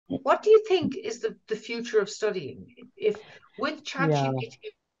What do you think is the future of studying? If with Yeah. ChatGPT,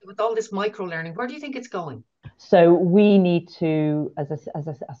 with all this micro learning, where do you think it's going? So we need to, as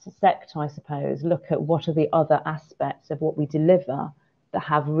a sector, I suppose, look at what are the other aspects of what we deliver that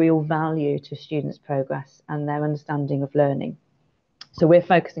have real value to students' progress and their understanding of learning. So we're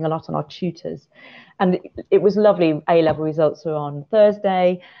focusing a lot on our tutors. And it was lovely. A-level results were on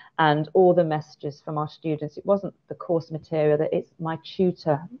Thursday, and all the messages from our students, it wasn't the course material, that it's my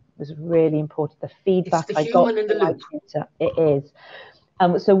tutor was really important. The It's feedback the I got human in the from my loop. tutor, it is.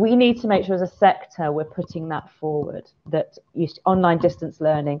 So we need to make sure as a sector we're putting that forward, that online distance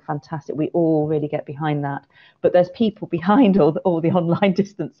learning, fantastic. We all really get behind that. But there's people behind all the online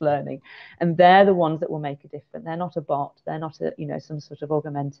distance learning, and they're the ones that will make a difference. They're not a bot. They're not some sort of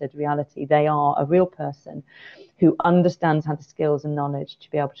augmented reality. They are a real person who understands, has the skills and knowledge to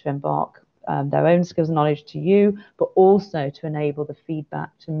be able to embark their own skills and knowledge to you, but also to enable the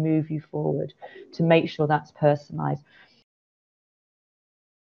feedback to move you forward, to make sure that's personalized.